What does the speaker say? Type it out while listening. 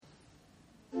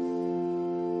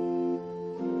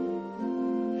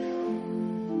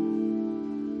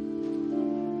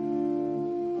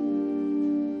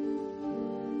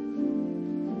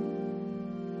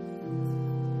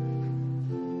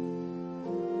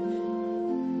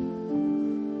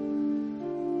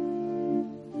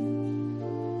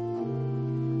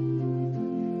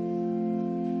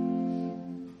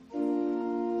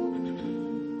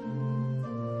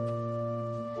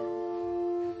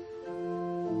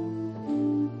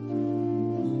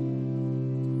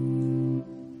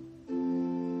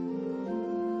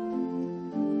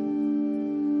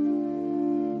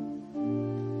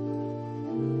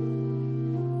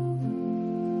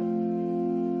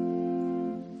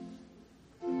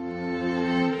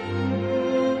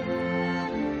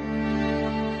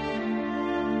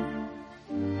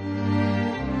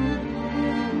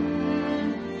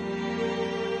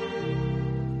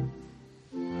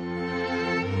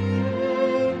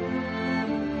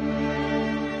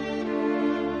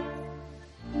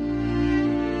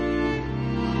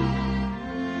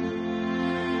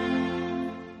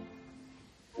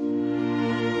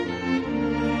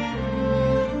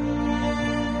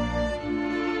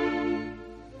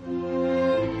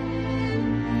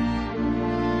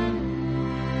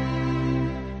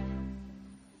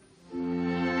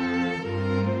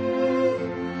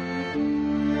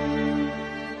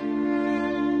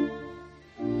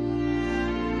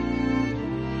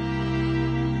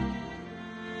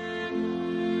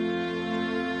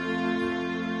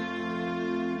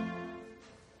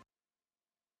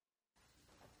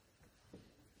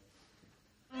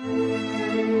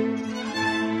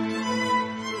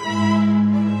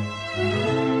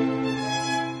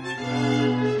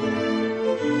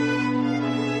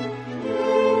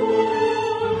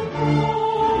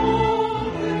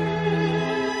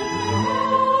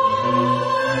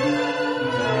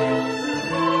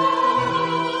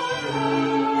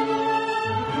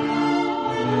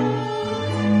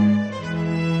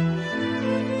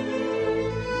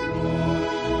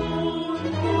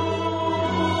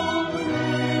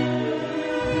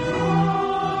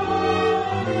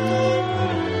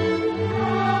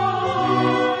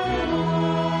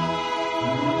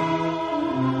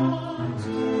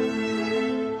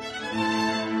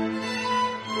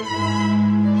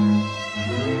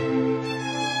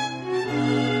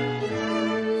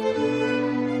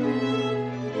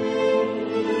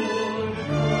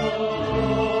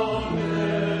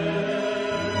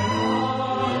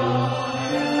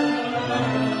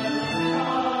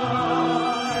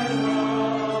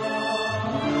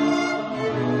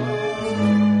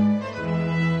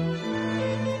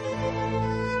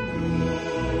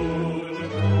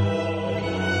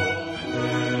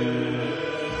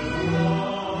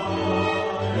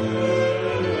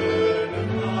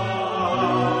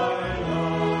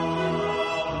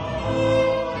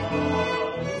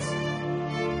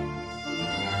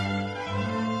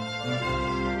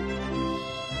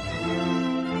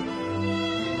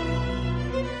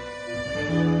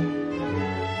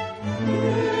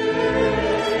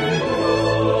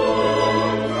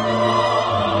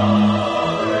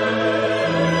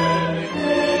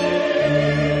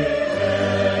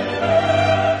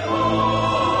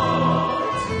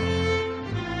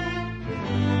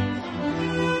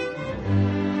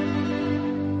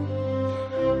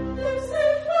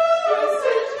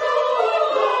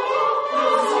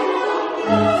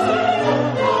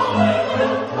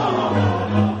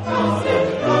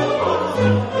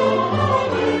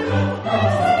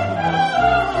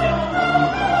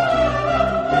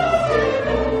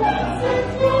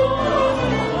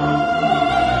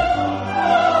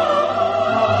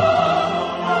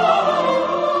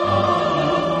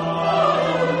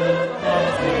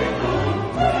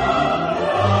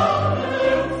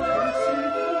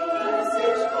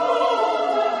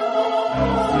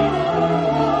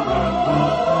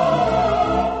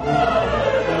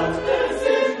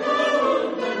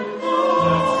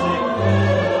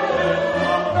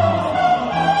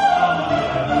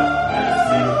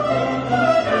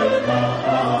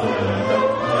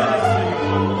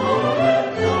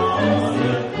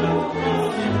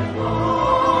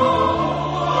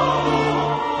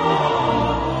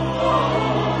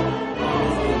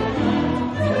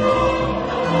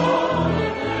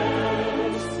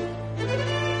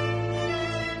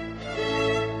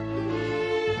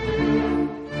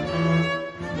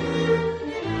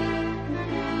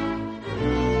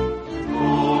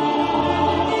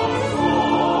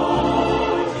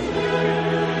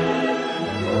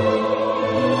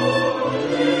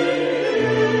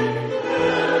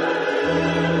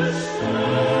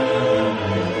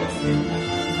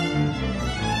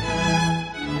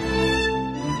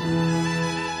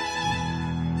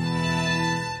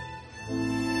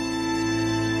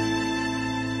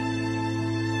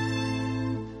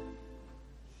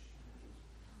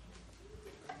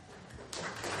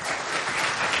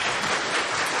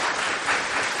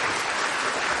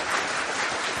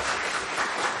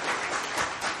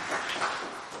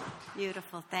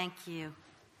wonderful. Thank you.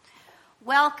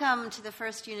 Welcome to the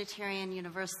First Unitarian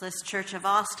Universalist Church of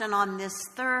Austin on this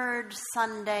third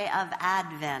Sunday of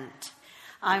Advent.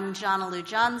 I'm Jonna Lou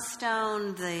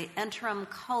Johnstone, the interim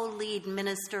co-lead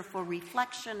minister for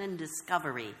reflection and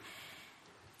discovery.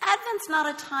 Advent's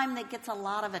not a time that gets a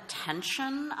lot of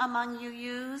attention among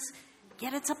UUs,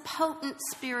 yet it's a potent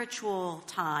spiritual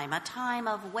time, a time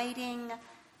of waiting,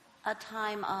 a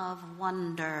time of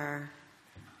wonder.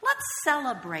 Let's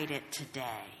celebrate it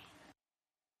today.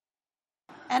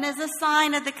 And as a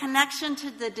sign of the connection to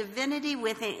the divinity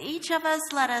within each of us,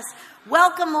 let us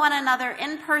welcome one another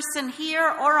in person here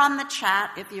or on the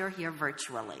chat if you're here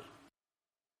virtually.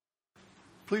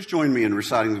 Please join me in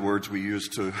reciting the words we use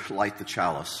to light the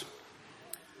chalice.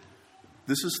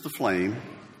 This is the flame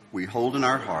we hold in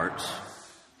our hearts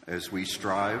as we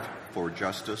strive for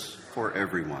justice for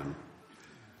everyone.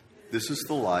 This is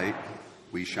the light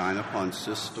we shine upon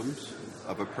systems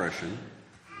of oppression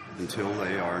until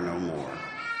they are no more.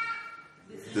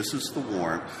 This is the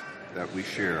warmth that we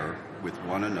share with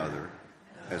one another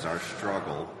as our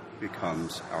struggle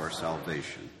becomes our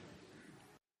salvation.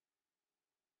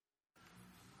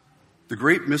 The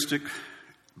great mystic,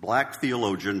 Black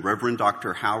theologian, Reverend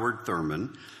Dr. Howard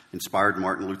Thurman, inspired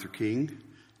Martin Luther King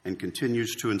and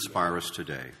continues to inspire us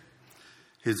today.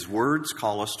 His words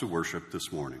call us to worship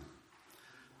this morning.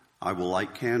 I will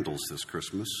light candles this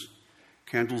Christmas,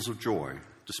 candles of joy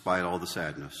despite all the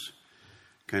sadness,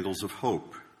 candles of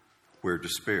hope where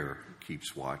despair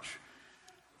keeps watch,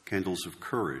 candles of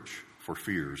courage for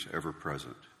fears ever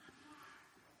present,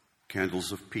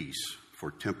 candles of peace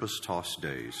for tempest-tossed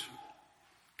days,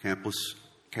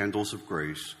 candles of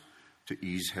grace to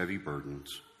ease heavy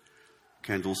burdens,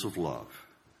 candles of love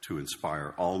to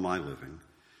inspire all my living,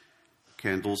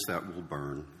 candles that will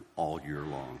burn all year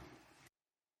long.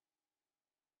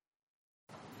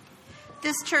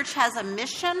 This church has a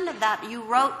mission that you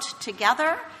wrote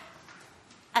together,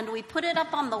 and we put it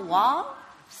up on the wall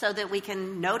so that we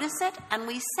can notice it, and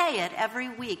we say it every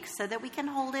week so that we can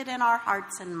hold it in our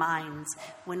hearts and minds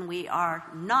when we are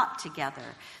not together.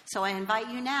 So I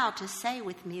invite you now to say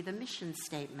with me the mission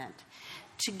statement.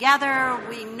 Together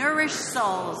we nourish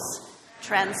souls,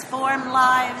 transform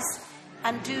lives,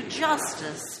 and do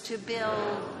justice to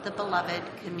build the beloved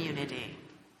community.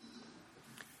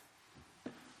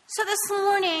 So this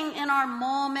morning, in our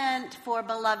moment for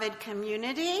beloved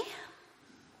community,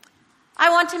 I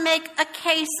want to make a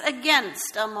case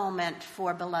against a moment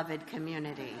for beloved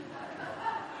community.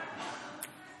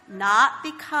 Not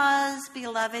because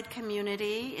beloved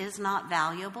community is not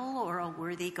valuable or a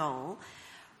worthy goal,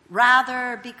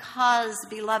 rather because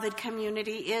beloved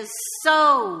community is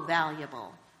so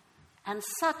valuable and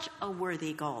such a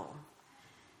worthy goal.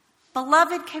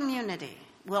 Beloved community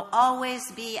will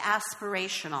always be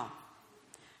aspirational.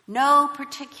 No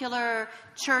particular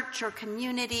church or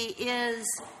community is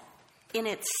in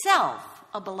itself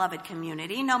a beloved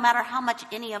community, no matter how much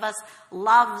any of us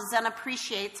loves and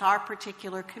appreciates our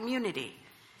particular community.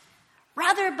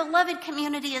 Rather, beloved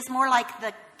community is more like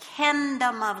the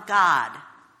kingdom of God.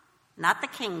 Not the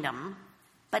kingdom,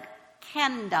 but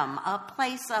kingdom, a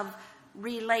place of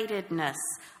relatedness,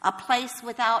 a place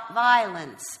without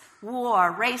violence,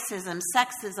 war, racism,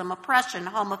 sexism, oppression,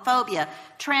 homophobia,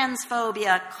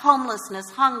 transphobia, homelessness,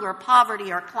 hunger,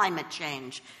 poverty, or climate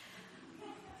change.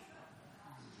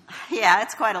 Yeah,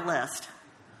 it's quite a list.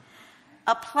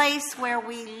 A place where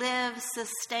we live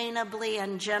sustainably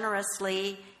and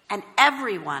generously, and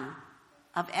everyone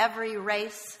of every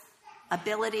race,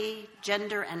 ability,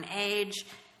 gender, and age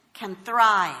can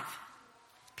thrive,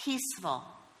 peaceful,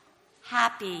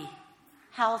 happy,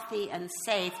 healthy, and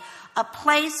safe. A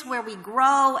place where we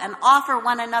grow and offer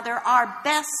one another our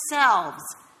best selves,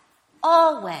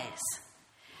 always.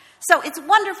 So it's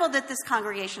wonderful that this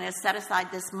congregation has set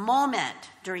aside this moment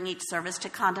during each service to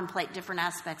contemplate different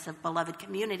aspects of beloved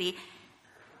community.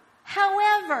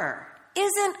 However,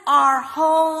 isn't our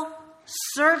whole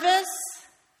service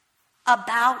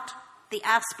about the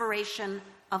aspiration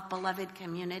of beloved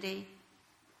community?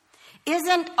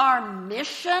 Isn't our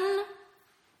mission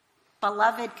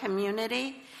beloved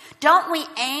community? Don't we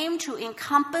aim to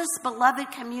encompass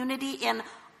beloved community in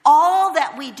all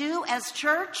that we do as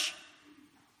church?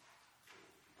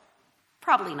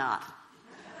 Probably not.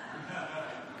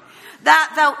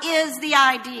 That, though, is the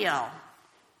ideal.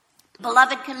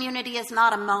 Beloved community is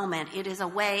not a moment. It is a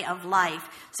way of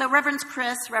life. So Reverend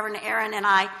Chris, Reverend Aaron, and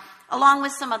I, along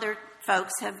with some other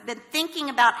folks have been thinking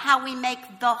about how we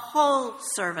make the whole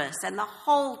service and the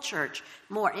whole church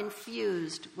more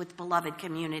infused with beloved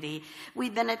community.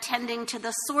 We've been attending to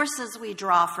the sources we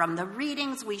draw from, the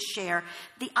readings we share,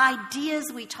 the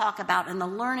ideas we talk about, and the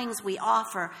learnings we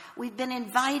offer. We've been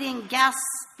inviting guest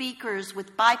speakers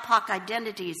with BIPOC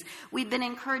identities. We've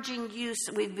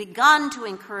begun to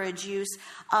encourage use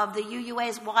of the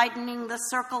UUA's Widening the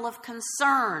Circle of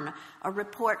Concern, a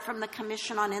report from the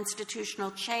Commission on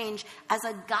Institutional Change, as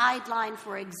a guideline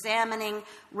for examining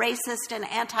racist and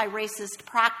anti-racist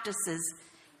practices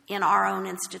in our own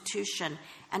institution.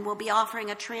 And we'll be offering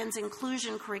a trans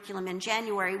inclusion curriculum in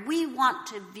January. We want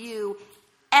to view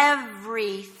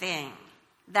everything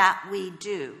that we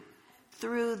do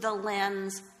through the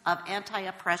lens of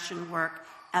anti-oppression work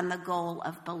and the goal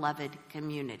of beloved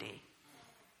community.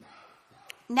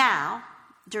 Now,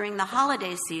 during the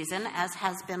holiday season, as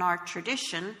has been our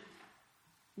tradition,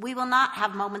 we will not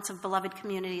have moments of beloved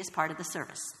community as part of the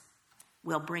service.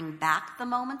 We'll bring back the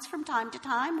moments from time to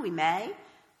time. We may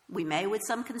with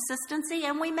some consistency,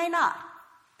 and we may not.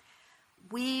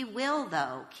 We will,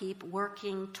 though, keep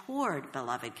working toward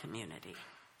beloved community.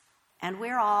 And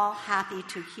we're all happy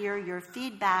to hear your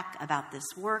feedback about this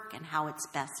work and how it's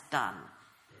best done,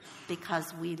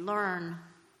 because we learn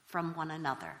from one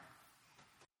another.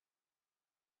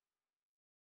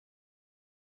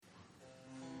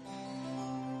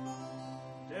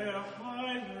 Der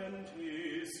Heiland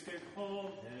ist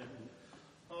gekommen,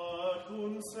 hat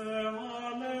unser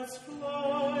armes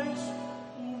Fleisch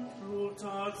und Blut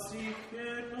hat sich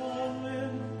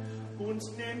genommen und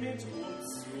nimmt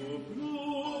uns zu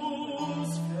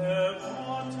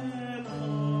Blutsverboten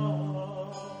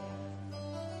an.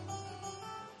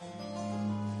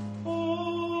 O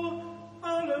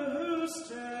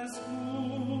allerhöchstes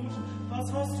Gut,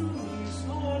 was hast du nicht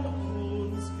an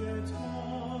uns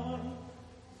getan?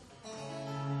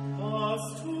 Was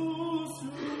tust du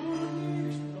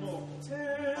nicht noch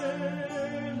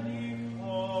täglich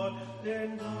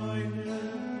denn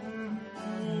deinen?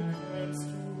 Du kannst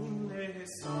nicht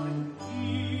sein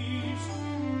Ich,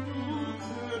 du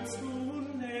kannst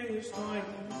nicht sein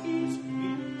Ich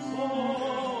mit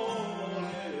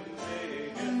vollen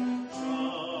Wegen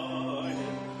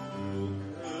scheinen. Du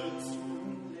kannst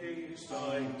nicht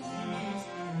sein Ich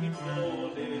mit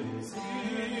vollen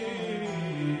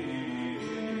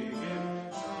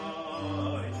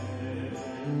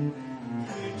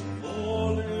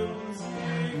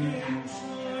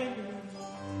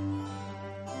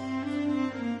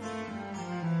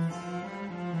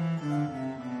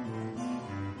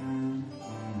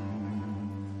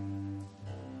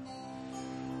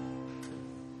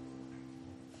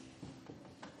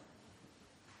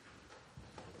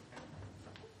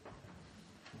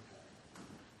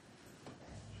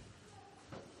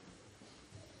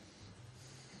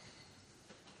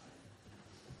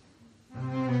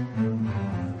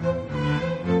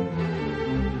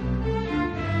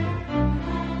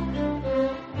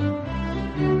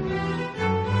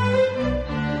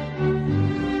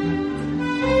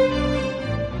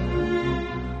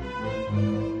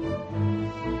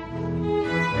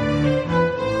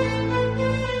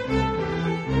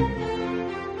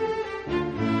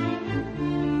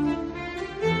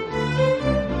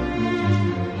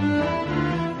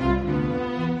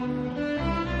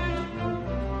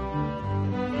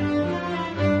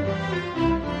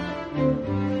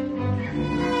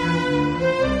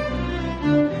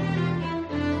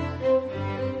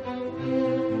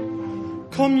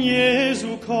Komm,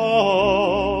 Jesu,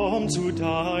 komm zu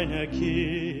deiner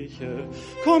Kirche.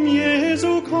 Komm,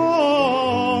 Jesu,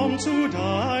 komm zu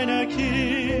deiner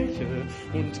Kirche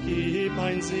und gib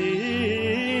ein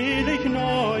selig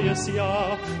neues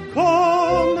Jahr.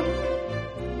 Komm,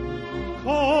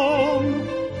 komm,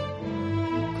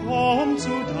 komm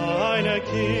zu deiner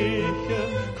Kirche.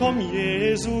 Komm,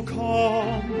 Jesu,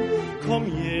 komm, komm,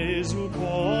 Jesu,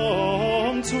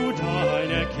 komm zu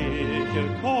deiner Kirche.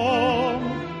 Komm,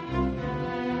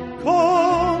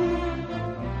 komm,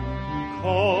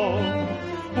 komm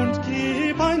und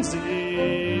gib ein selig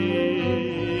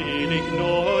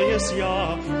neues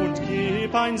Jahr und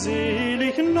gib ein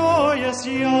selig neues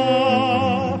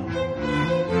Jahr.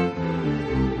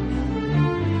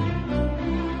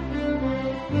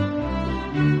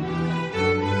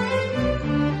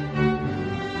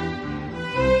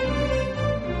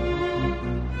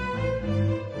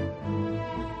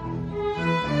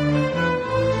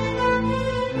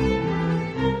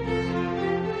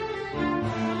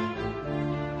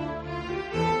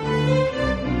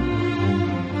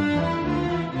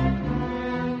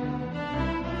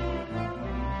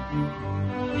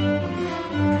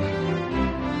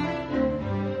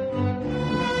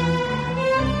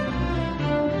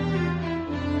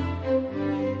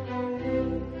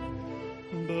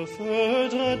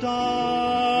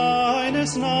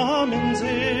 deines Namens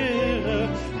Ehre,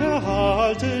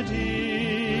 erhalte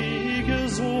die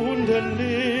gesunde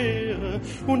Lehre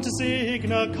und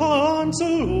segne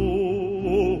Kanzel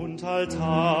und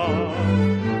Altar.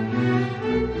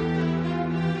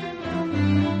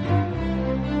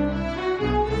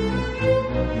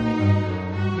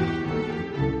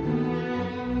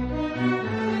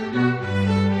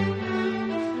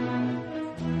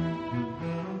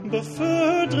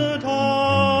 Befördre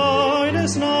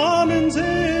deines Namens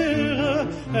Ehre,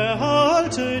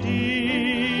 erhalte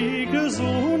die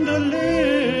gesunde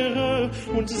Lehre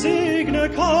und segne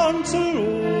Kanzel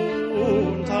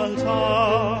und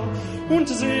Altar. Und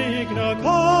segne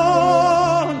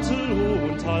Kanzel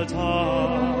und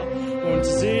Altar. Und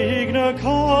segne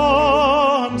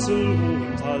Kanzel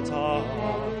und Altar.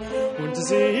 Und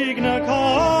segne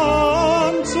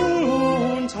Kanzel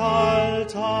und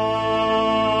Altar.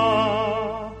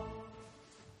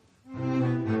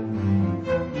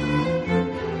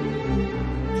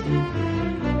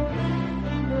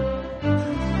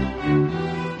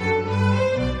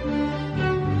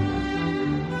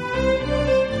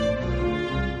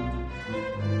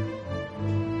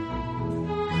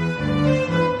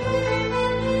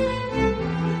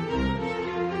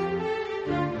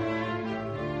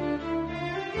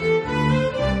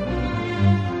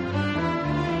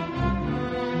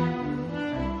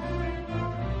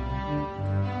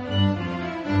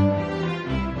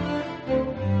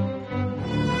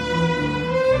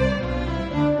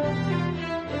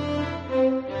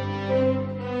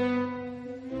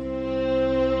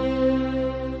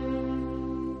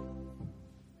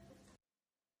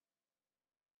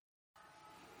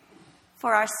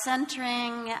 For our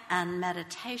centering and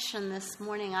meditation this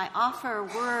morning, I offer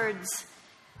words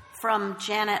from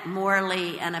Janet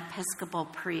Morley, an Episcopal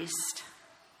priest,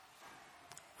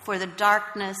 for the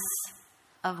darkness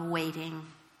of waiting.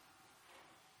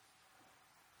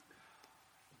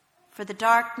 For the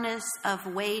darkness of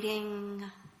waiting,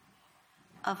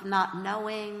 of not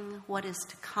knowing what is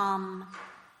to come,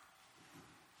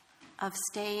 of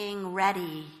staying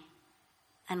ready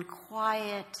and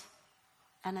quiet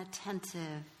and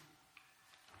attentive.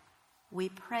 We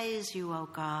praise you, O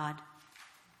God,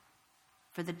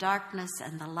 for the darkness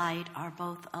and the light are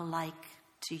both alike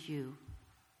to you.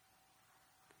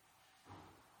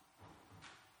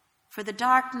 For the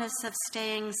darkness of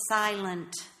staying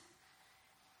silent,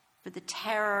 for the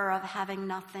terror of having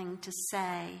nothing to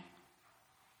say,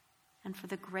 and for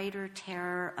the greater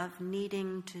terror of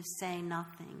needing to say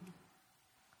nothing.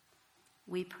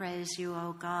 We praise you,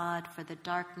 O God, for the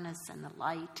darkness and the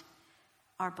light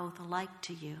are both alike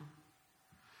to you.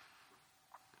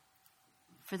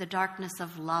 For the darkness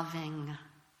of loving,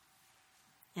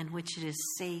 in which it is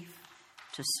safe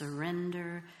to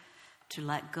surrender, to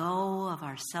let go of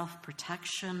our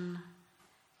self-protection,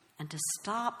 and to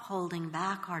stop holding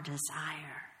back our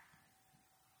desire.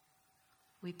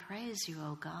 We praise you,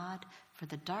 O God, for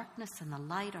the darkness and the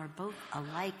light are both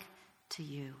alike to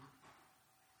you.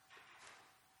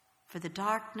 For the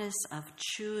darkness of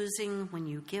choosing when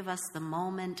you give us the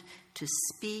moment to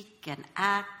speak and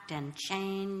act and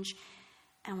change,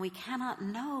 and we cannot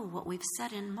know what we've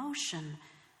set in motion,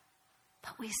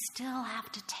 but we still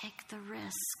have to take the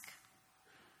risk.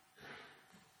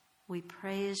 We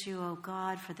praise you, O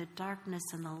God, for the darkness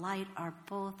and the light are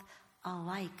both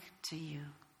alike to you.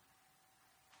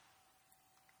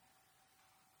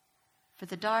 For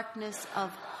the darkness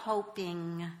of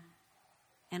hoping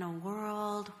in a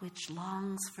world which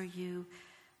longs for you,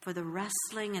 for the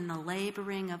wrestling and the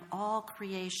laboring of all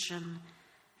creation,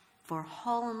 for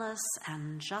wholeness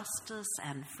and justice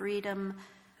and freedom,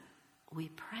 we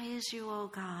praise you, O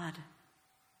God,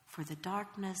 for the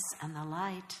darkness and the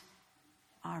light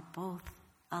are both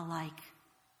alike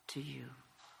to you.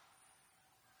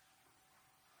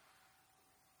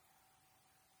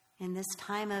 In this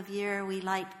time of year, we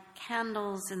light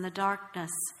candles in the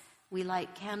darkness. We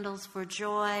light candles for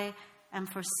joy and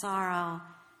for sorrow,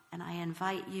 and I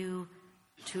invite you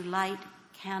to light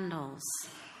candles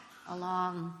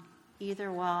along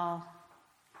either wall,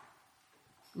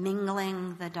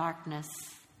 mingling the darkness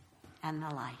and the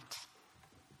light.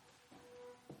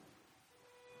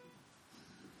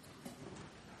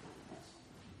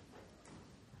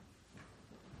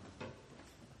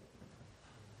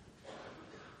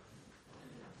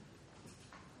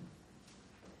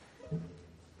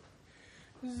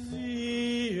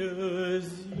 Siehe,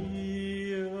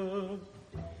 siehe,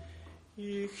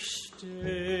 ich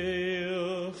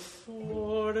stehe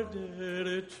vor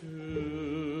der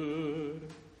Tür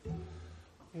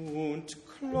und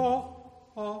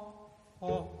klopfe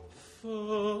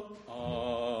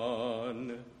an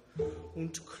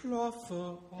und klopfe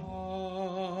Strophe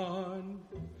an.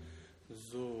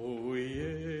 So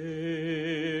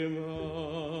jemand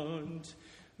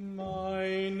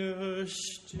meine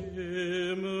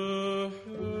Stimme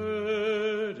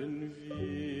hören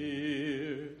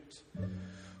wird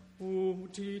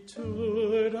und die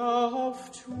Tür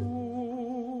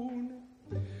auftun,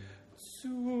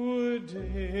 zu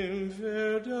dem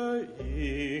werde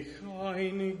ich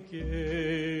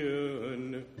eingehen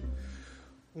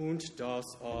und das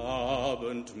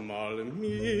Abendmahl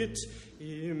mit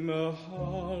ihm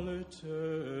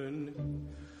halten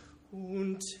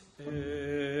und er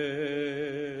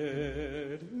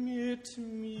mit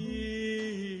mir.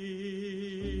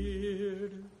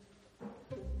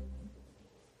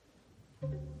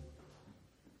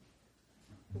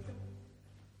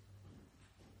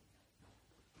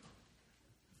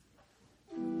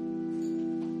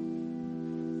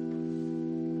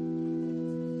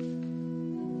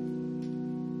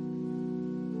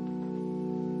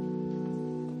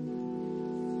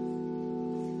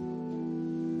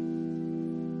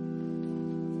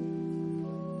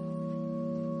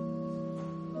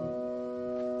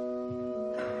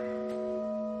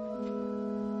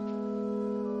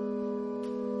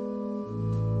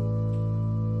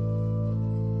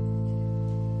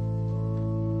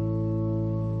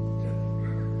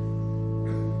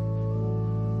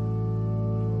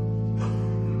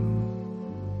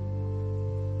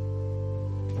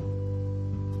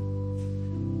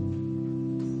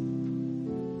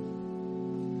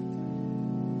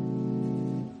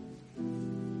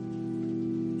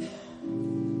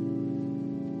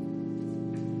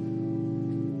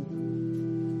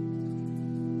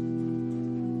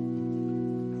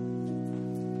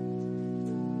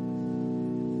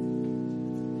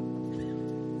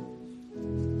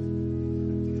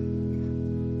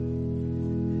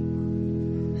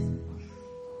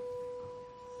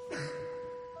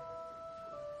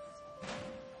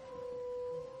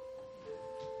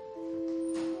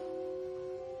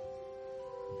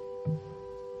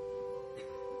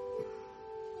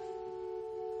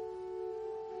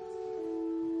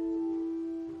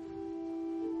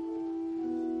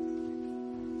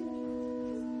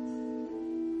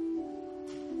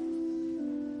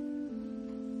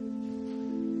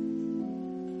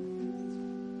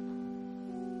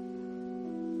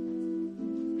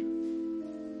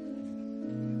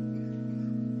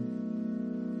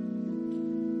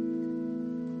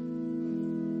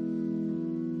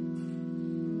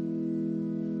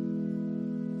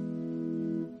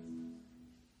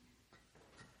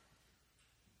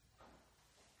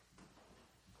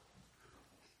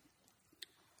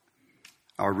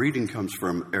 Our reading comes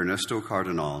from Ernesto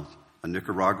Cardenal, a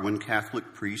Nicaraguan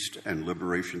Catholic priest and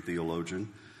liberation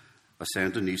theologian, a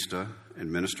Sandinista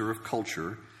and minister of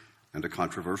culture, and a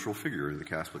controversial figure in the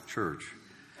Catholic Church.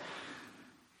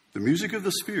 The music of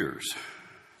the spheres,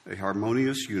 a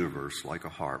harmonious universe like a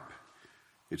harp.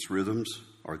 Its rhythms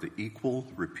are the equal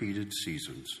repeated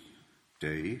seasons,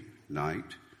 day,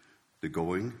 night, the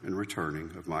going and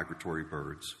returning of migratory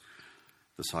birds,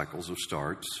 the cycles of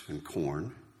starts and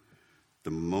corn, the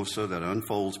mimosa that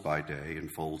unfolds by day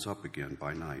and folds up again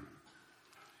by night.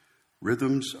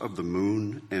 Rhythms of the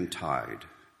moon and tide,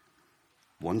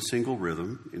 one single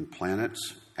rhythm in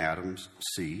planets, atoms,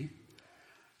 sea,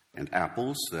 and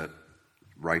apples that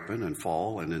ripen and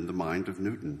fall, and in the mind of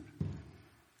Newton.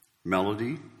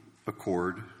 Melody,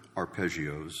 accord,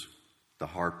 arpeggios, the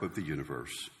harp of the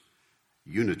universe.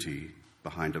 Unity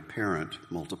behind apparent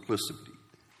multiplicity.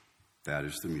 That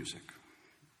is the music.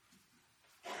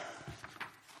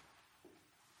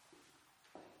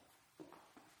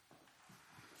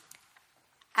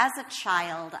 As a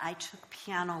child, I took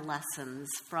piano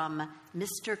lessons from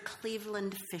Mr.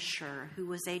 Cleveland Fisher, who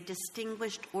was a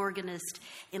distinguished organist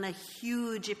in a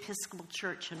huge Episcopal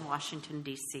church in Washington,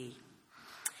 D.C.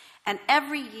 And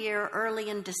every year, early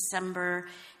in December,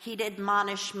 he'd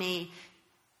admonish me,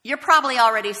 "You're probably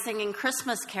already singing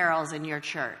Christmas carols in your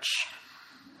church."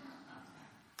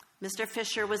 Mr.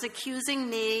 Fisher was accusing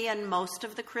me and most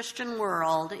of the Christian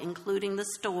world, including the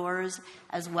stores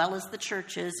as well as the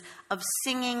churches, of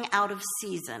singing out of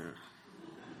season.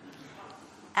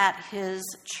 At his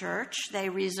church, they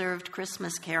reserved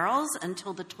Christmas carols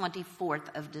until the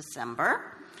 24th of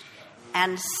December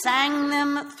and sang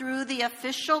them through the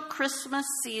official Christmas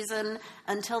season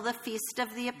until the Feast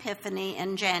of the Epiphany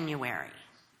in January.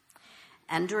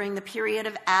 And during the period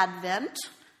of Advent,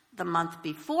 the month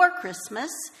before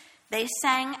Christmas, they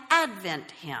sang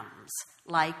Advent hymns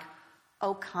like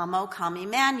O Come,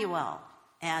 Emmanuel,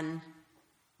 and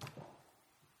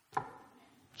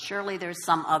surely there's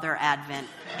some other Advent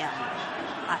hymn.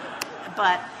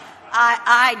 But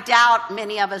I doubt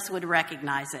many of us would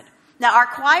recognize it. Now, our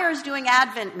choir is doing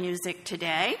Advent music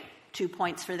today. 2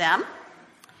 points for them.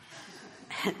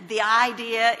 The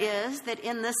idea is that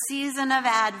in the season of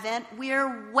Advent,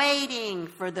 we're waiting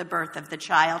for the birth of the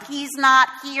child. He's not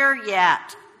here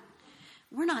yet.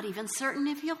 We're not even certain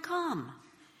if he'll come.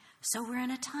 So we're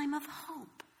in a time of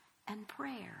hope and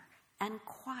prayer and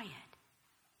quiet,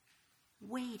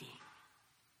 waiting.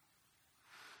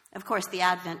 Of course, the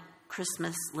Advent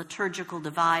Christmas liturgical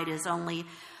divide is only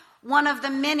one of the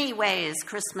many ways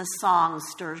Christmas songs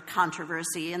stirred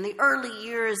controversy. In the early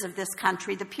years of this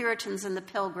country, the Puritans and the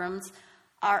Pilgrims,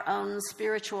 our own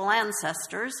spiritual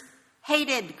ancestors,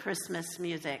 hated Christmas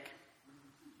music.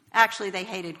 Actually, they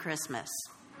hated Christmas.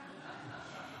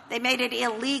 They made it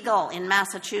illegal in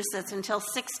Massachusetts until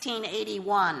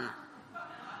 1681.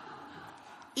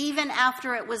 Even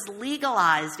after it was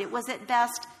legalized, it was at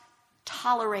best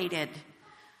tolerated.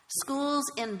 Schools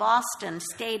in Boston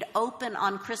stayed open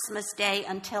on Christmas Day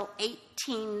until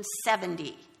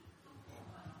 1870.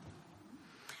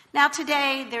 Now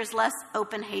today, there's less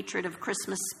open hatred of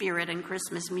Christmas spirit and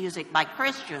Christmas music by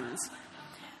Christians,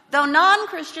 though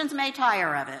non-Christians may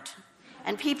tire of it,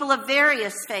 and people of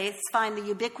various faiths find the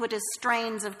ubiquitous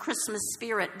strains of Christmas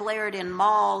spirit blared in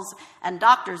malls and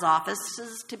doctors'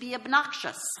 offices to be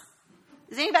obnoxious.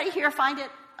 Does anybody here find it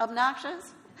obnoxious?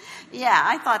 Yeah,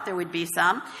 I thought there would be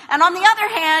some. And on the other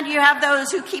hand, you have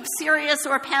those who keep Sirius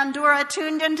or Pandora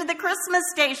tuned into the Christmas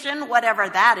station, whatever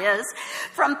that is,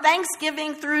 from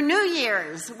Thanksgiving through New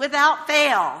Year's without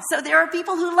fail. So there are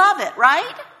people who love it,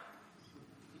 right?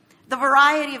 The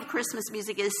variety of Christmas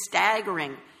music is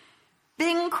staggering.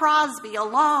 Bing Crosby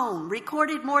alone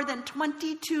recorded more than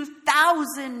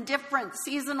 22,000 different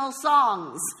seasonal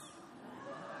songs.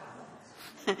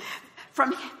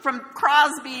 From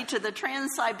Crosby to the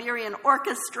Trans-Siberian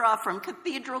Orchestra, from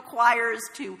cathedral choirs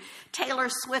to Taylor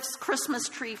Swift's Christmas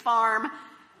Tree Farm,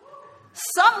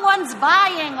 someone's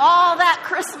buying all that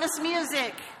Christmas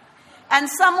music, and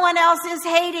someone else is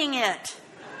hating it.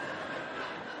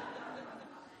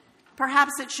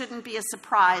 Perhaps it shouldn't be a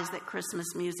surprise that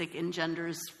Christmas music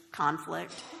engenders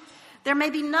conflict. There may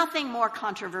be nothing more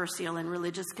controversial in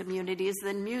religious communities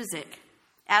than music.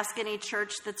 Ask any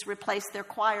church that's replaced their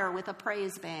choir with a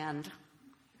praise band.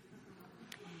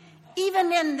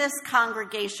 Even in this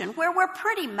congregation, where we're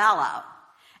pretty mellow,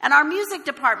 and our music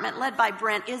department, led by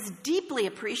Brent, is deeply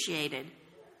appreciated,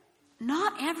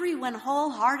 not everyone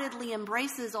wholeheartedly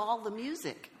embraces all the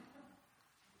music.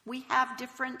 We have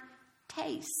different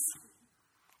tastes.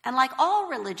 And like all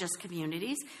religious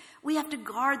communities, we have to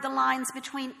guard the lines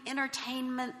between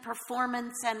entertainment,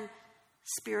 performance, and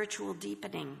spiritual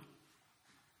deepening.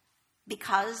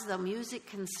 Because though music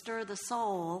can stir the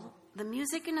soul, the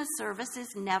music in a service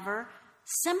is never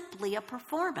simply a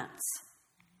performance.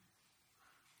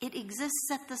 It exists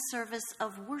at the service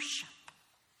of worship,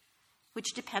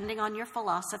 which, depending on your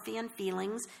philosophy and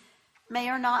feelings, may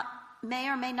or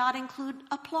may not include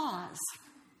applause.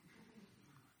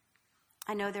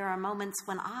 I know there are moments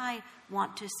when I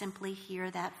want to simply hear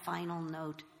that final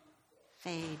note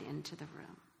fade into the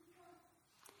room.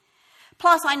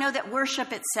 Plus, I know that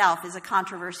worship itself is a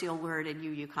controversial word in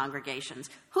UU congregations.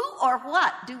 Who or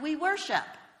what do we worship?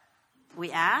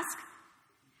 We ask.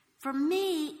 For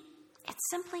me, it's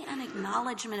simply an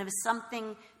acknowledgement of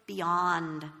something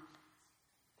beyond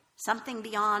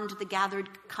the gathered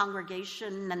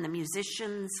congregation and the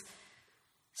musicians,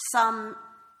 some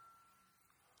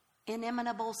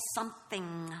inimitable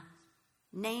something,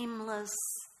 nameless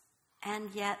and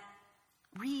yet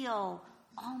real,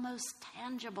 almost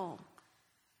tangible.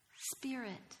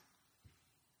 Spirit,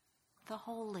 the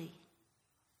holy,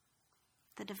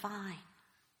 the divine.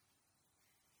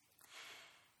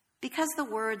 Because the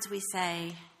words we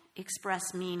say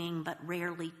express meaning but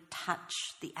rarely touch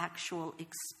the actual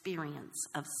experience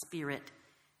of spirit,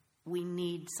 we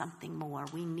need something more.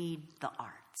 We need the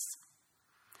arts.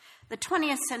 The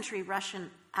 20th century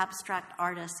Russian abstract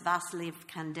artist Vasily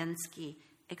Kandinsky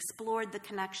explored the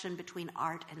connection between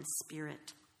art and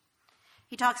spirit.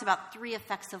 He talks about 3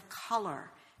 effects of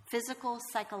color: physical,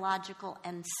 psychological,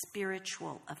 and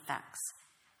spiritual effects.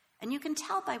 And you can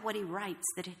tell by what he writes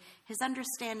that his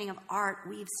understanding of art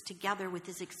weaves together with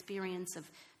his experience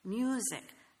of music,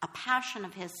 a passion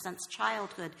of his since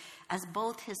childhood, as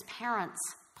both his parents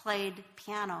played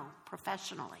piano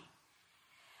professionally.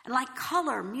 And like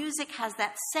color, music has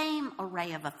that same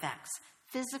array of effects: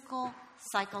 physical,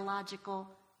 psychological,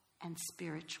 and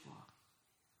spiritual.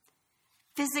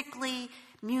 Physically,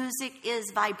 music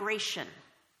is vibration,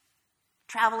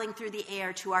 traveling through the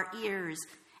air to our ears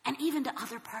and even to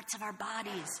other parts of our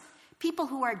bodies, People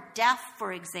who are deaf,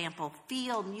 for example,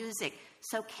 feel music,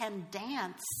 so can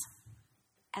dance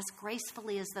as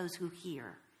gracefully as those who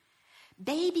hear.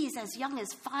 Babies as young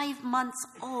as 5 months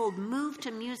old move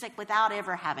to music without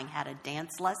ever having had a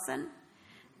dance lesson.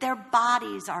 Their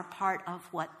bodies are part of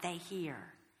what they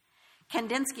hear.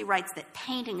 Kandinsky writes that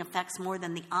painting affects more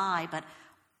than the eye, but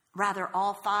rather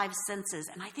all 5 senses.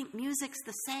 And I think music's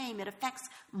the same. It affects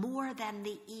more than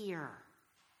the ear.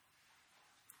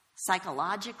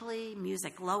 Psychologically,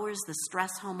 music lowers the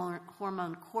stress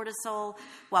hormone cortisol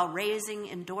while raising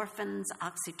endorphins,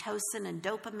 oxytocin, and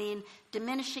dopamine,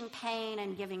 diminishing pain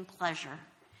and giving pleasure.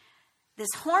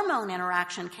 This hormone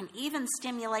interaction can even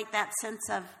stimulate that sense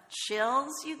of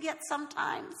chills you get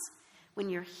sometimes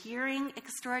when you're hearing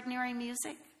extraordinary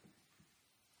music.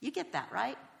 You get that,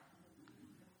 right?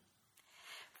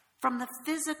 From the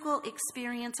physical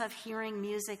experience of hearing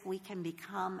music, we can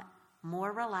become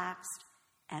more relaxed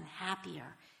and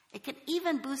happier. It can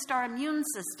even boost our immune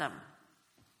system.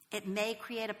 It may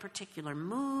create a particular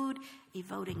mood,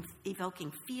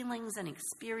 evoking feelings and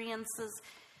experiences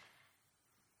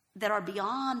that are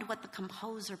beyond what the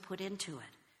composer put into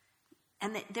it.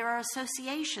 And there are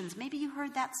associations. Maybe you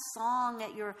heard that song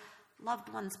at your loved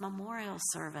one's memorial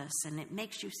service and it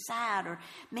makes you sad, or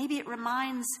maybe it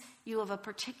reminds you of a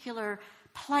particular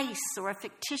place or a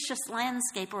fictitious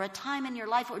landscape or a time in your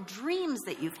life or dreams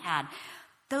that you've had.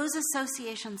 Those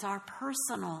associations are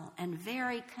personal and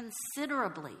vary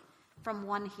considerably from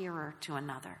one hearer to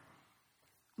another.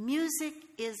 Music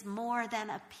is more than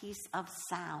a piece of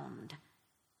sound.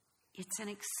 It's an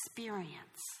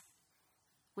experience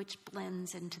which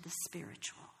blends into the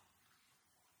spiritual.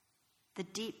 The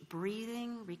deep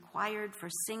breathing required for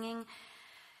singing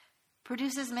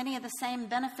produces many of the same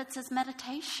benefits as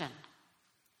meditation.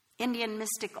 Indian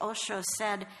mystic Osho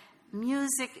said,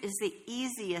 "Music is the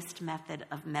easiest method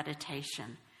of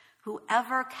meditation.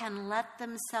 Whoever can let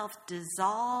themselves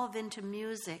dissolve into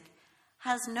music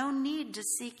has no need to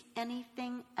seek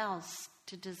anything else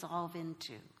to dissolve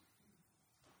into."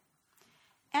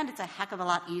 And it's a heck of a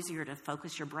lot easier to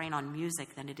focus your brain on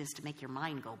music than it is to make your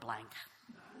mind go blank.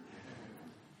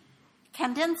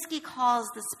 Kandinsky calls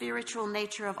the spiritual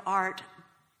nature of art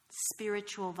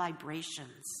spiritual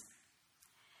vibrations.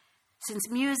 Since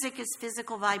music is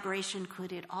physical vibration,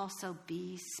 could it also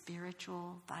be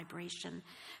spiritual vibration?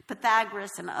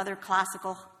 Pythagoras and other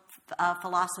classical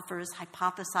philosophers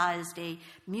hypothesized a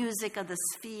music of the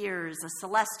spheres, a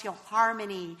celestial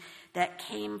harmony that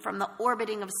came from the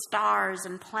orbiting of stars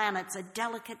and planets, a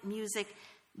delicate music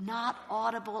not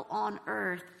audible on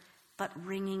earth, but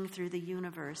ringing through the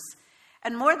universe.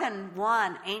 And more than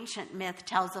one ancient myth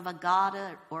tells of a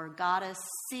god or goddess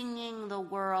singing the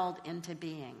world into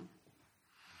being.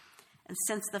 And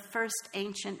since the first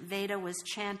ancient Veda was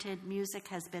chanted, music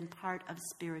has been part of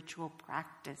spiritual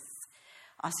practice.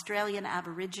 Australian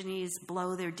Aborigines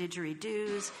blow their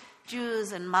didgeridoos.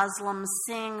 Jews and Muslims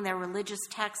sing their religious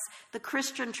texts. The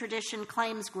Christian tradition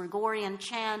claims Gregorian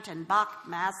chant and Bach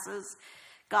masses,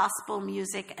 gospel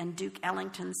music, and Duke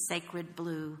Ellington's Sacred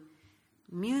Blue.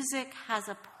 Music has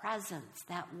a presence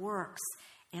that works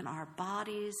in our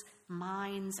bodies,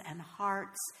 minds, and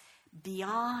hearts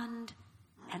beyond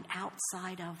and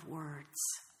outside of words.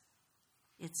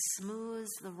 It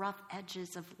smooths the rough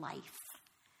edges of life,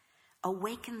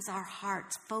 awakens our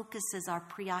hearts, focuses our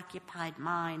preoccupied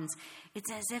minds.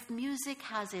 It's as if music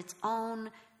has its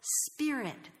own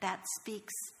spirit that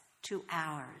speaks to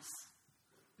ours.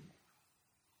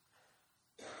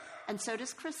 And so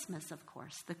does Christmas, of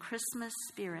course, the Christmas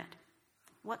spirit.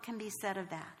 What can be said of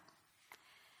that?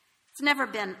 It's never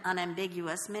been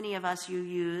unambiguous. Many of us you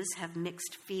use have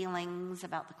mixed feelings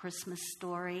about the Christmas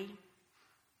story.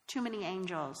 Too many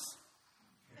angels.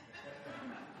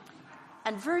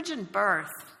 And virgin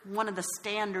birth, one of the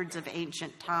standards of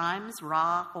ancient times,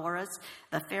 Ra, Horus,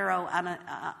 the pharaoh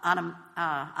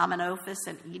Amenophis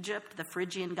in Egypt, the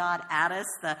Phrygian god Attis,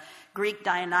 the Greek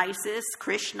Dionysus,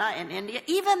 Krishna in India,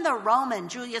 even the Roman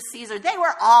Julius Caesar, they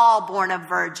were all born of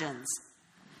virgins.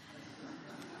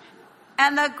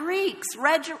 And the Greeks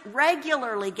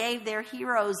regularly gave their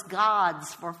heroes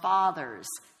gods for fathers.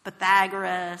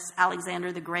 Pythagoras,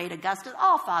 Alexander the Great, Augustus,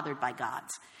 all fathered by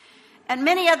gods. And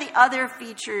many of the other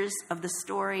features of the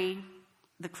story,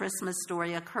 the Christmas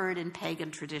story, occurred in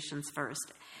pagan traditions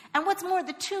first. And what's more,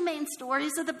 the two main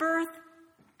stories of the birth,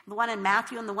 the one in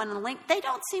Matthew and the one in Luke, they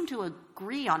don't seem to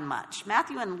agree on much.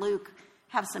 Matthew and Luke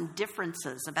have some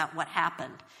differences about what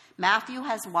happened. Matthew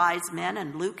has wise men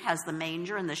and Luke has the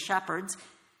manger and the shepherds.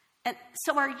 And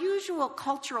so our usual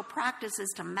cultural practice is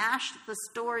to mash the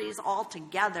stories all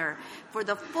together for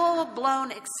the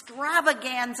full-blown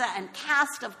extravaganza and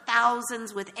cast of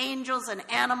thousands with angels and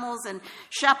animals and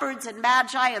shepherds and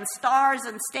magi and stars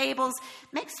and stables.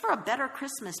 Makes for a better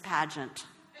Christmas pageant.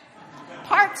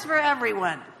 Parts for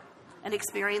everyone. An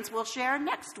experience we'll share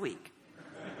next week.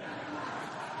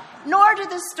 Nor do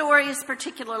the stories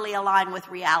particularly align with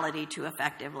reality too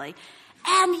effectively.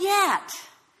 And yet,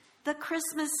 the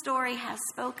Christmas story has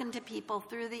spoken to people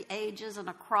through the ages and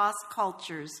across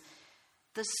cultures.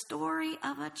 The story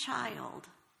of a child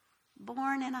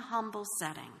born in a humble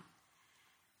setting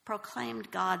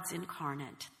proclaimed God's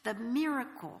incarnate. The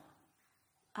miracle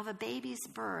of a baby's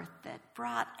birth that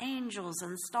brought angels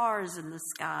and stars in the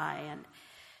sky and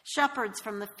shepherds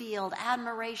from the field,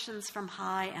 admirations from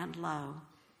high and low.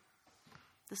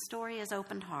 The story has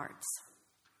opened hearts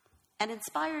and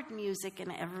inspired music in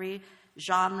every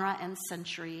genre and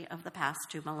century of the past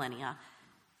 2 millennia.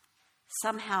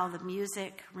 Somehow the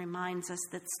music reminds us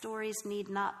that stories need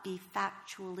not be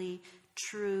factually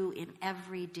true in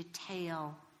every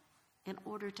detail in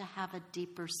order to have a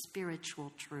deeper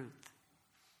spiritual truth,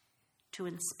 to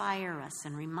inspire us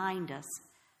and remind us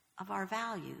of our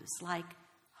values like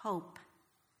hope,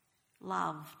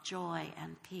 love, joy,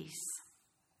 and peace.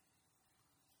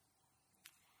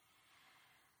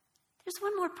 There's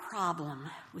one more problem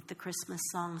with the Christmas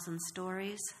songs and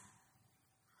stories.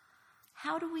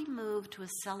 How do we move to a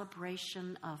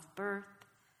celebration of birth,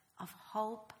 of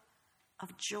hope,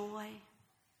 of joy,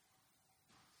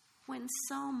 when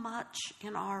so much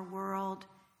in our world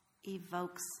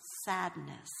evokes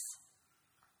sadness,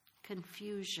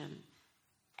 confusion,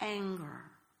 anger,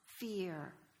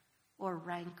 fear, or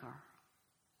rancor?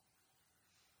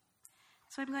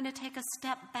 So I'm going to take a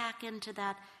step back into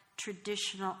that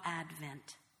traditional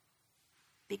Advent,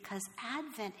 because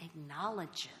Advent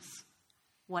acknowledges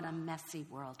what a messy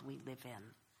world we live in.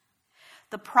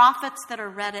 The prophets that are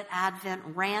read at Advent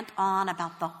rant on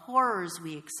about the horrors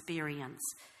we experience,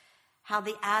 how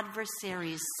the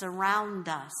adversaries surround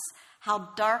us, how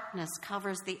darkness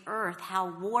covers the earth,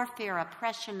 how warfare,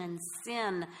 oppression, and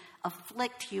sin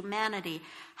afflict humanity,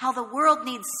 how the world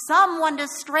needs someone to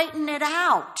straighten it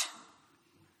out.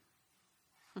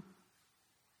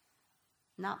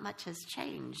 Not much has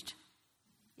changed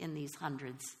in these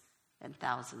hundreds and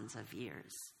thousands of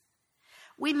years.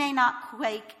 We may not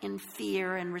quake in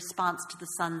fear in response to the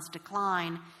sun's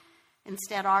decline.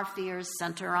 Instead, our fears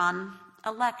center on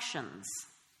elections,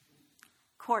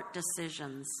 court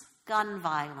decisions, gun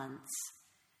violence,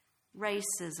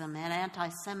 racism and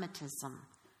anti-Semitism,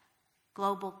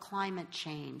 global climate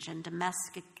change, and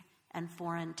domestic and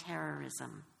foreign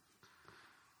terrorism.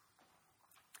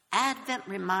 Advent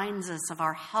reminds us of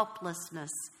our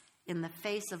helplessness in the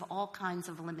face of all kinds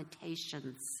of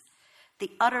limitations, the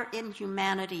utter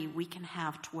inhumanity we can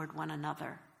have toward one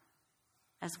another,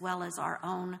 as well as our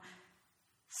own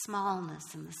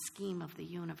smallness in the scheme of the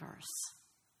universe.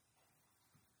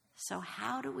 So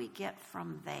how do we get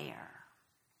from there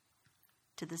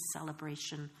to the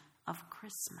celebration of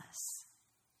Christmas?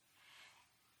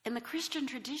 In the Christian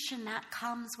tradition, that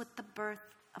comes with the birth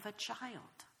of a child.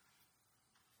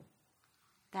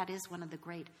 That is one of the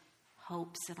great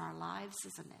hopes in our lives,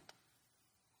 isn't it?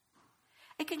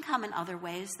 It can come in other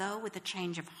ways, though, with a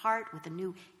change of heart, with a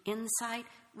new insight,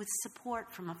 with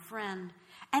support from a friend.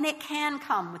 And it can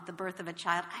come with the birth of a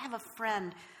child. I have a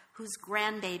friend whose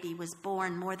grandbaby was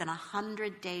born more than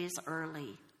 100 days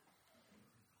early,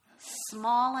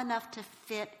 small enough to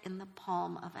fit in the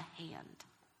palm of a hand.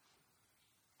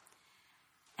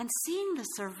 And seeing the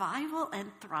survival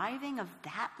and thriving of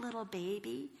that little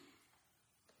baby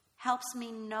helps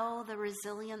me know the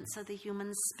resilience of the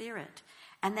human spirit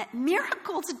and that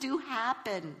miracles do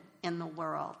happen in the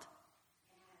world.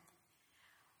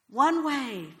 One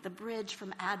way the bridge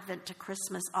from Advent to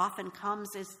Christmas often comes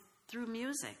is through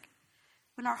music.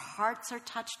 When our hearts are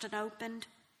touched and opened,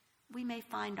 we may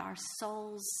find our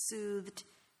souls soothed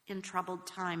in troubled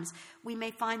times. We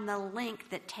may find the link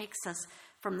that takes us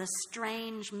from the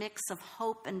strange mix of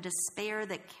hope and despair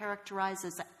that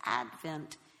characterizes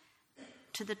Advent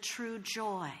to the true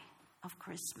joy of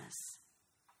Christmas.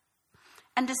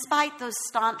 And despite those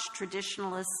staunch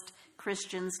traditionalist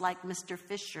Christians like Mr.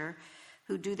 Fisher,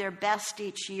 who do their best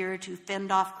each year to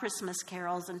fend off Christmas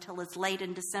carols until as late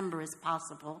in December as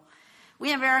possible,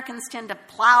 we Americans tend to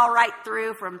plow right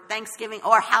through from Thanksgiving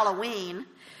or Halloween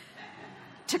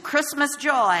to Christmas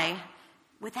joy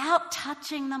without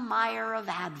touching the mire of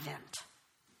Advent.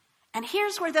 And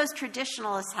here's where those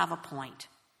traditionalists have a point.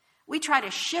 We try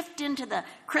to shift into the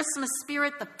Christmas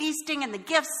spirit, the feasting and the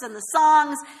gifts and the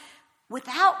songs,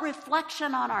 without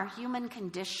reflection on our human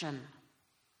condition.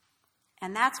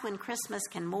 And that's when Christmas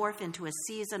can morph into a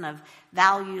season of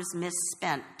values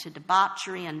misspent, to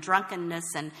debauchery and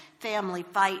drunkenness and family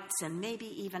fights and maybe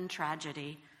even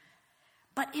tragedy.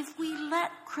 But if we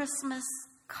let Christmas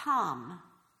come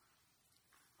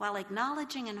while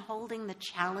acknowledging and holding the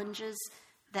challenges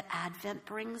that Advent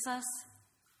brings us,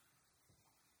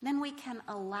 then we can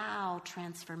allow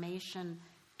transformation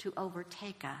to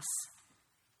overtake us,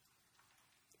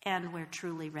 and we're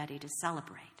truly ready to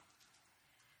celebrate.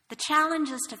 The challenge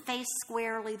is to face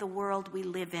squarely the world we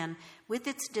live in, with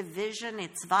its division,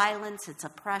 its violence, its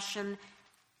oppression,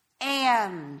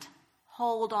 and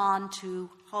hold on to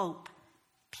hope,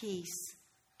 peace,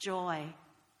 joy,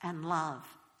 and love.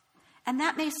 And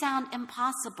that may sound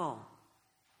impossible,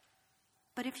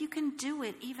 but if you can do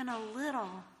it even a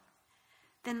little,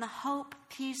 then the hope,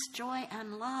 peace, joy,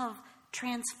 and love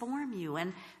transform you,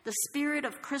 and the spirit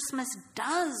of Christmas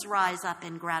does rise up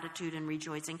in gratitude and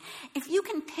rejoicing. If you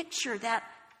can picture that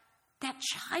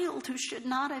child who should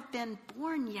not have been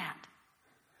born yet,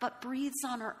 but breathes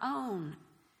on her own,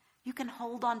 you can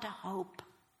hold on to hope.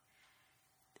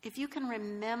 If you can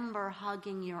remember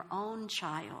hugging your own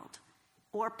child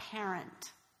or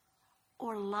parent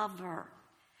or lover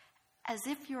as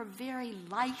if your very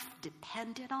life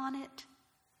depended on it,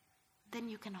 then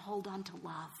you can hold on to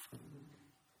love.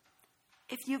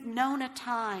 If you've known a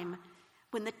time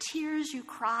when the tears you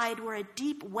cried were a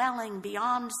deep welling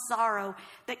beyond sorrow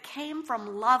that came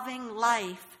from loving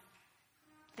life,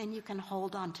 then you can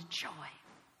hold on to joy.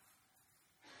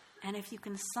 And if you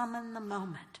can summon the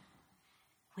moment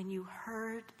when you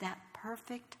heard that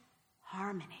perfect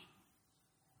harmony,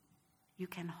 you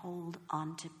can hold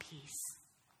on to peace,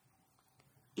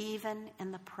 even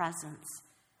in the presence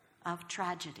of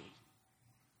tragedy.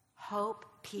 Hope,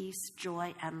 peace,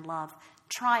 joy, and love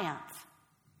triumph.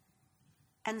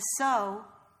 And so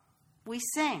we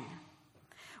sing.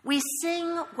 We sing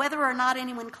whether or not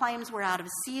anyone claims we're out of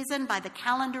season, by the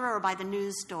calendar or by the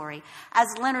news story. As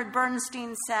Leonard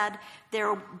Bernstein said,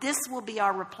 this will be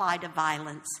our reply to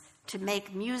violence, to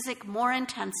make music more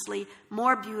intensely,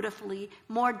 more beautifully,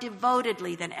 more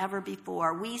devotedly than ever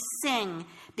before. We sing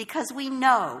because we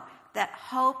know that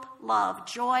hope, love,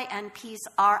 joy, and peace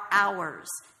are ours,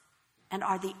 and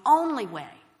are the only way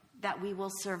that we will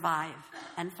survive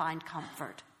and find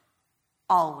comfort,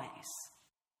 always.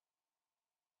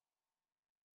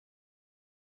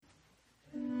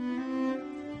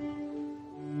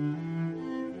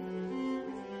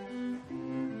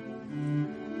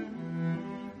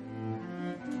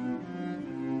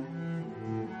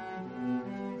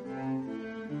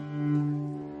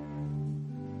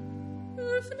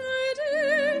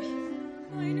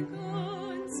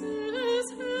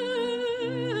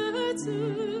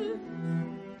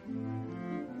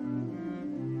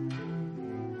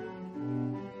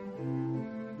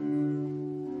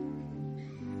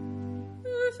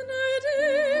 Öffne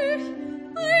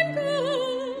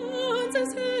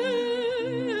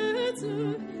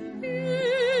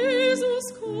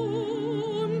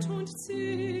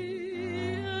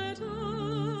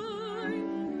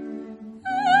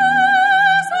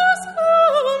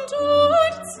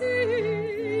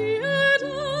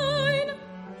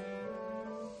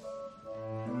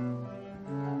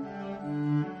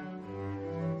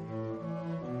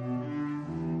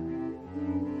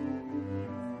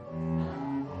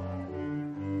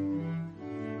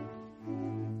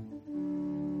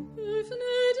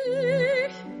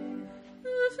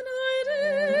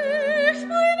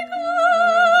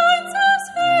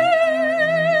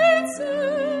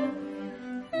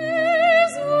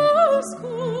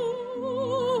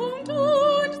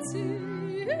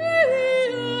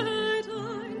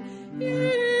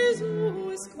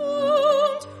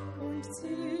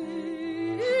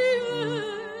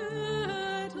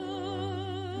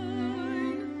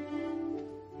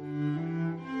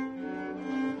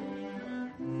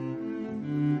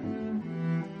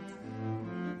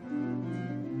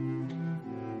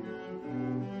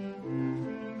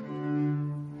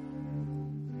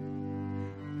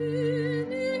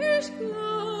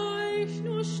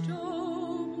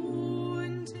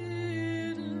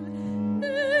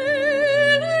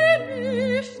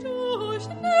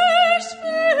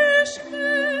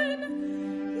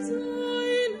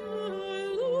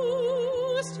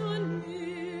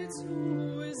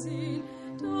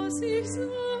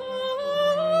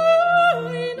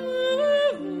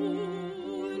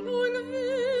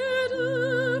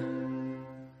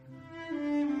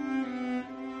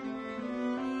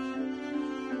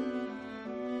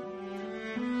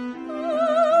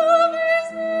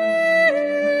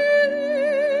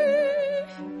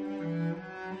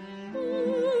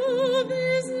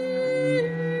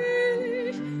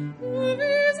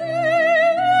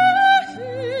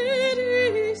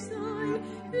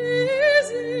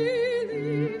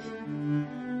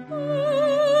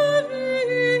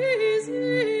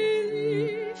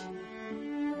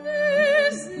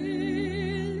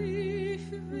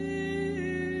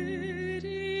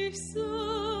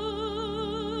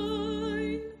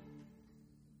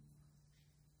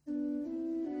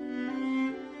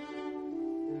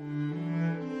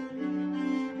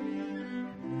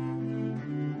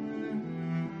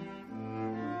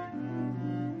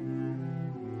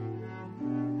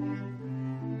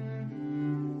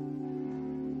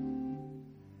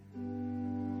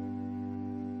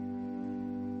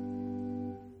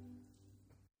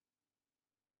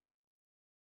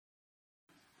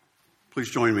Please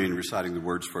join me in reciting the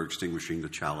words for extinguishing the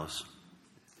chalice.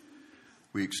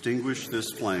 We extinguish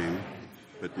this flame,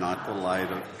 but not the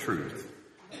light of truth,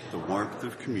 the warmth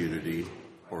of community,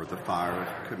 or the fire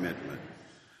of commitment.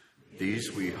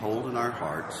 These we hold in our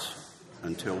hearts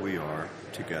until we are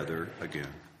together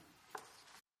again.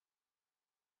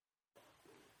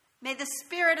 May the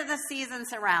spirit of the season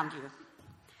surround you.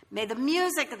 May the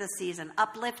music of the season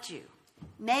uplift you.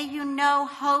 May you know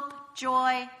hope,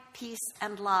 joy, peace,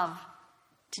 and love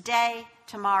today,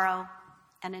 tomorrow,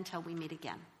 and until we meet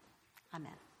again.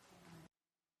 Amen.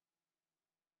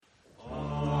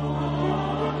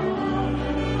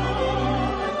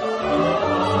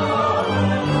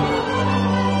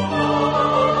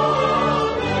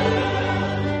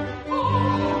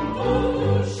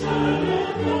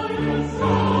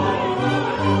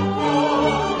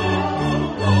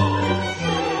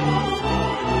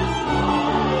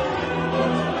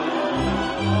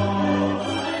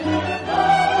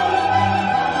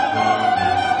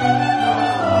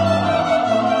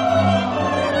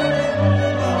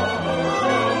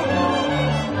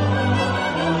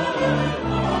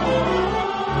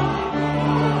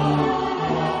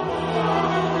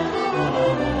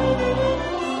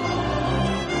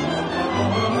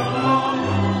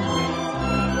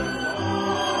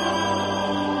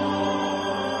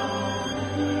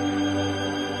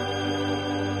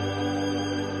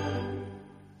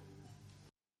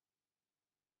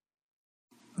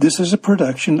 This is a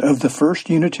production of the First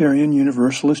Unitarian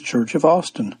Universalist Church of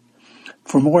Austin.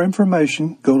 For more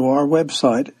information, go to our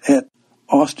website at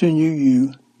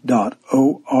austinuu.org.